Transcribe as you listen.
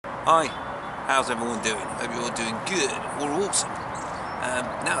Hi, how's everyone doing? Hope you're all doing good or awesome.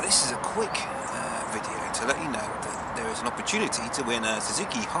 Now this is a quick video to let you know that there is an opportunity to win a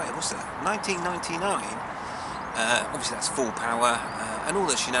Suzuki Hayabusa 1999. Obviously that's full power and all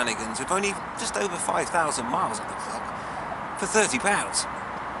the shenanigans with only just over 5,000 miles on the clock for £30.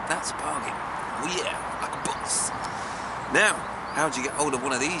 That's a bargain. Oh yeah, like a boss. Now, how do you get hold of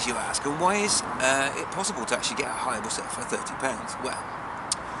one of these, you ask, and why is it possible to actually get a Hayabusa for £30? Well,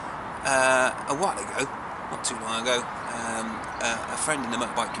 a while ago, not too long ago, a friend in the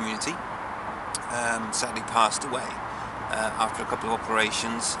motorbike community sadly passed away after a couple of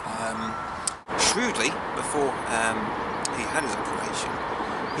operations. Shrewdly, before he had his operation,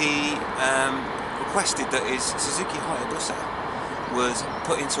 he requested that his Suzuki Hayabusa was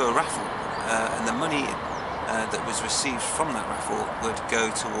put into a raffle, and the money that was received from that raffle would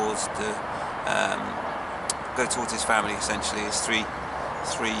go towards his family, essentially his three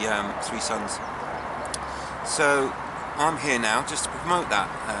sons. So I'm here now just to promote that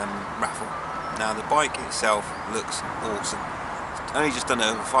raffle. Now the bike itself looks awesome. It's only just done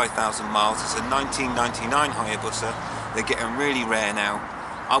over 5,000 miles. It's a 1999 Hayabusa. They're getting really rare now.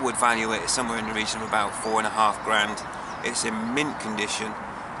 I would value it somewhere in the region of about £4.5 grand. It's in mint condition.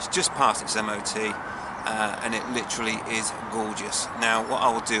 It's just past its MOT. And it literally is gorgeous. Now what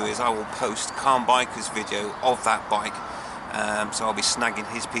I will do is I will post Calm Biker's video of that bike, so I'll be snagging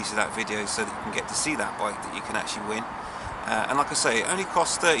his piece of that video so that you can get to see that bike that you can actually win. And like I say, it only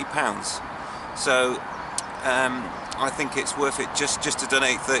costs £30, so I think it's worth it just to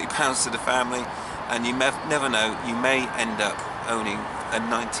donate £30 to the family, and you never know, you may end up owning a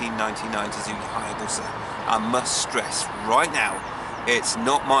 1999 Suzuki Hayabusa. I must stress right now, it's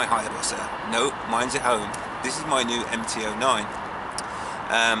not my Hayabusa. No, mine's at home. This is my new MT-09.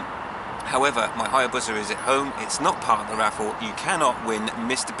 However, my Hayabusa is at home. It's not part of the raffle. You cannot win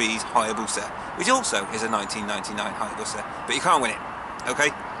Mr. B's Hayabusa, which also is a 1999 Hayabusa, but you can't win it.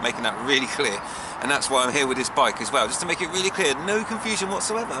 Okay? Making that really clear. And that's why I'm here with this bike as well, just to make it really clear, no confusion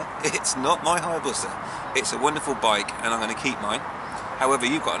whatsoever. It's not my Hayabusa. It's a wonderful bike, and I'm going to keep mine. However,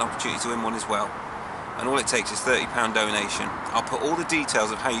 you've got an opportunity to win one as well. And all it takes is £30 donation. I'll put all the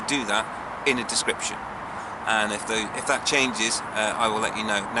details of how you do that in the description, and if that changes, I will let you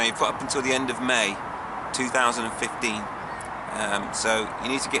know. Now you've got up until the end of May 2015, so you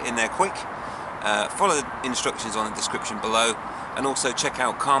need to get in there quick. Follow the instructions on the description below, and also check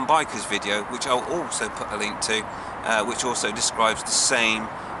out Calm Biker's video, which I'll also put a link to, which also describes the same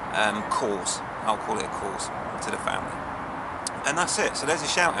cause. I'll call it a cause to the family. And that's it. So there's a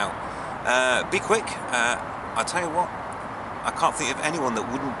shout out. Be quick. I'll tell you what, I can't think of anyone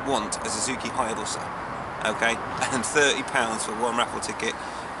that wouldn't want a Suzuki Hayabusa. Okay, and £30 for one raffle ticket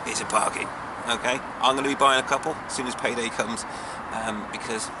is a bargain. Okay, I'm going to be buying a couple as soon as payday comes,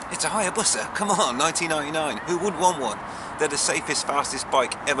 because it's a Hayabusa. Come on, 1999. Who would want one? They're the safest, fastest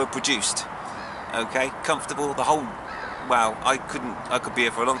bike ever produced. Okay, comfortable. The whole. Wow, I could be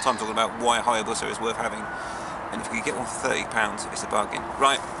here for a long time talking about why a Hayabusa is worth having. And if you could get one for £30, it's a bargain.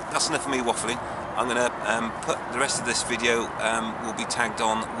 Right, that's enough of me waffling. I'm going to put the rest of this video will be tagged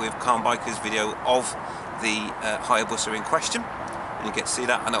on with Calm Biker's video of the Hayabusa in question, and you get to see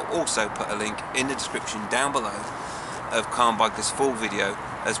that. And I'll also put a link in the description down below of Calm Biker's full video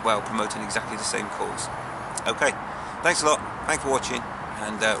as well, promoting exactly the same cause. Okay, thanks a lot. Thanks for watching,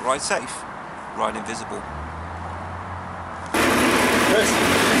 and ride safe, ride invisible. Chris.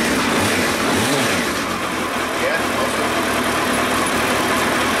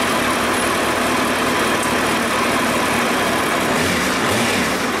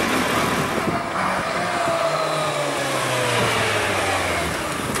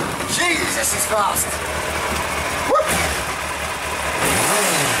 This is fast.